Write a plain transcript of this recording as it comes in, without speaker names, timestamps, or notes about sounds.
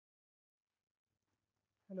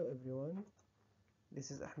Hello everyone, this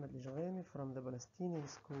is Ahmed Al from the Palestinian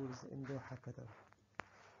schools in Doha, Qatar.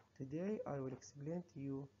 Today I will explain to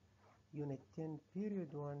you Unit 10,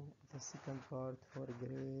 Period 1, the second part for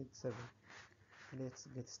Grade 7. Let's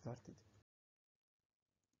get started.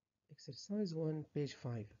 Exercise 1, page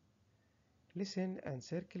 5. Listen and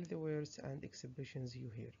circle the words and expressions you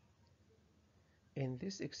hear. In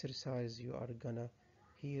this exercise you are gonna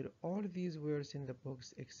hear all these words in the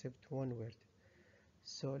box except one word.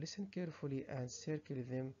 So listen carefully and circle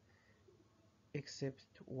them except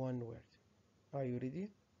one word. Are you ready?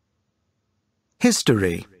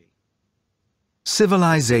 History.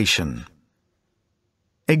 Civilization.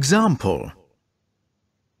 Example.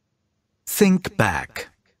 Think back.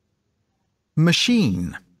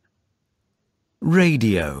 Machine.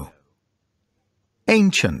 Radio.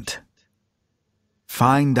 Ancient.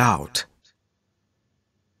 Find out.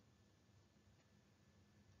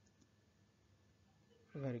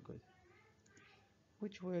 Very good.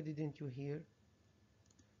 Which word didn't you hear?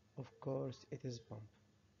 Of course, it is pump.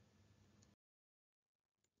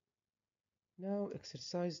 Now,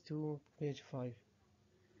 exercise 2, page 5.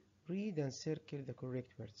 Read and circle the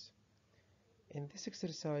correct words. In this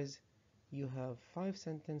exercise, you have 5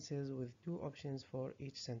 sentences with 2 options for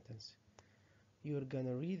each sentence. You're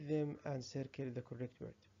gonna read them and circle the correct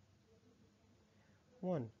word.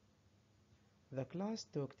 1. The class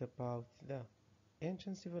talked about the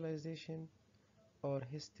ancient civilization or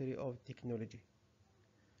history of technology.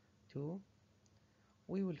 2.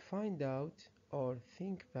 We will find out or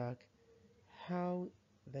think back how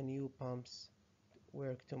the new pumps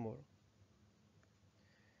work tomorrow.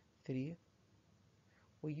 3.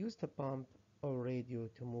 We use the pump or radio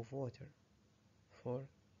to move water. 4.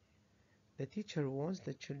 The teacher wants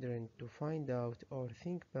the children to find out or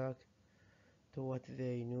think back to what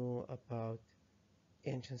they knew about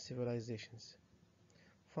ancient civilizations.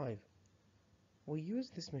 5. We use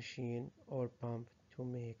this machine or pump to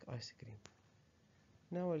make ice cream.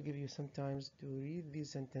 Now I'll give you some time to read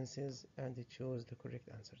these sentences and choose the correct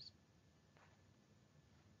answers.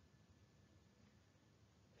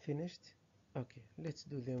 Finished? Okay, let's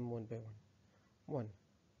do them one by one. 1.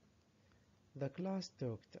 The class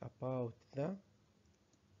talked about the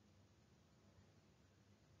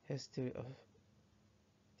history of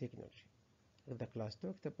technology. The class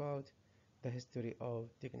talked about the history of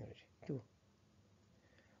technology. 2.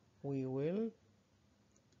 We will,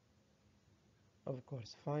 of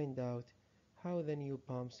course, find out how the new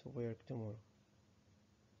pumps work tomorrow.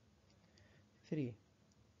 3.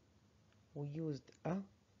 We used a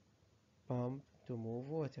pump to move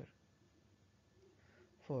water.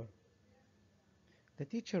 4. The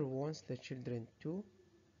teacher wants the children to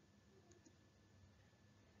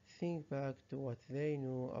think back to what they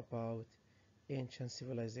knew about ancient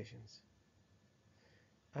civilizations.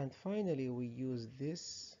 And finally, we use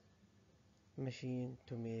this machine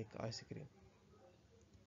to make ice cream.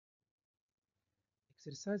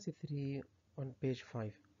 Exercise 3 on page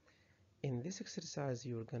 5. In this exercise,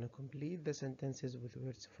 you're gonna complete the sentences with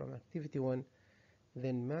words from activity 1,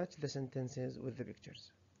 then match the sentences with the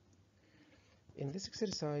pictures. In this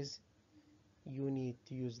exercise, you need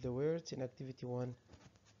to use the words in activity 1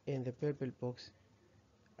 in the purple box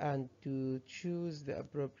and to choose the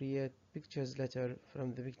appropriate pictures letter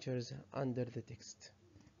from the pictures under the text.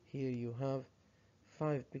 Here you have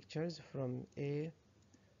 5 pictures from A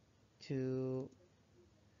to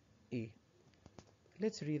E.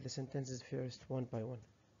 Let's read the sentences first one by one.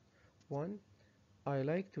 1. I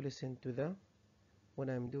like to listen to the when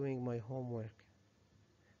I'm doing my homework.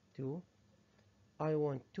 2. I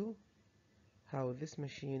want to how this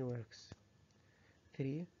machine works.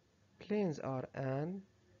 3. Planes are an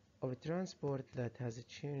of transport that has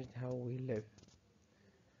changed how we live.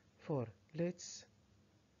 4. Let's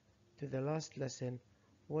to the last lesson.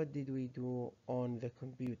 What did we do on the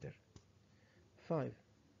computer? 5.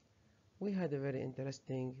 We had a very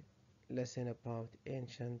interesting lesson about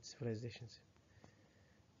ancient civilizations.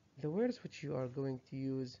 The words which you are going to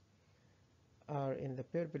use are in the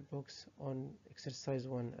purple box on exercise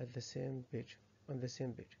 1 at the same page, on the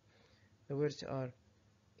same page. The words are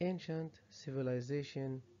ancient,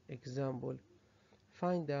 civilization, example,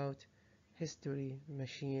 find out, history,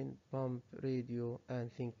 machine, pump, radio,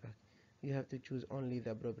 and think back. You have to choose only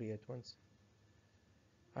the appropriate ones.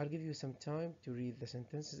 I'll give you some time to read the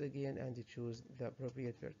sentences again and to choose the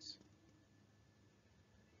appropriate words.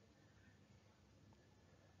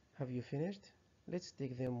 Have you finished? Let's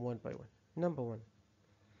take them one by one. Number 1.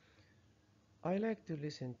 I like to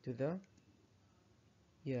listen to the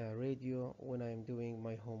radio when I'm doing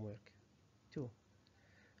my homework. 2.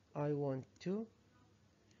 I want to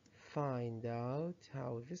find out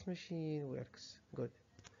how this machine works. Good.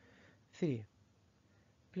 3.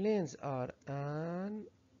 Planes are an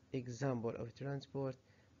example of transport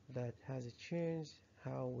that has changed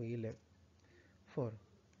how we live. 4.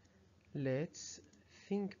 Let's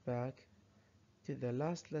think back to the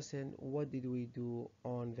last lesson. What did we do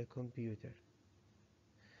on the computer?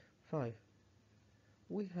 5.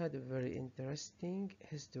 We had a very interesting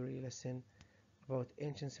history lesson about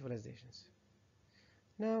ancient civilizations.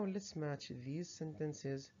 Now let's match these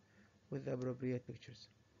sentences with the appropriate pictures.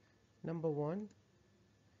 Number 1,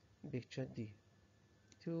 picture D.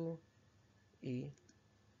 2, E.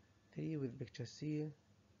 3 with picture C.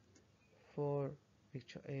 4,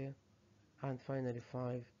 picture A. And finally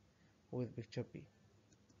 5 with picture B.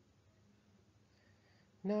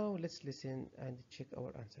 Now let's listen and check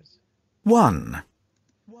our answers. 1,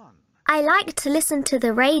 I like to listen to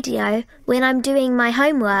the radio when I'm doing my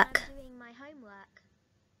homework.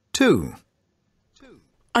 2,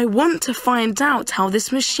 I want to find out how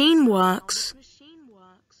this machine works.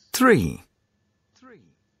 3,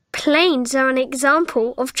 Planes are an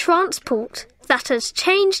example of transport that has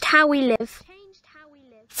changed how we live.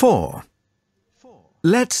 4.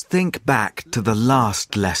 Let's think back to the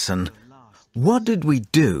last lesson. What did we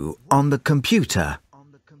do on the computer?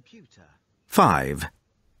 5.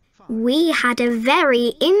 We had a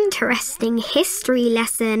very interesting history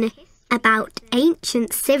lesson about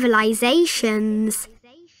ancient civilizations.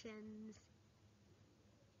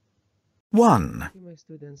 1, Okay, my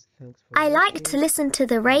students, thanks for I like watching. to listen to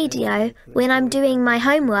the radio when I'm doing my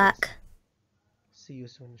homework. See you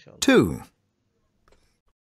soon, inshallah. 2,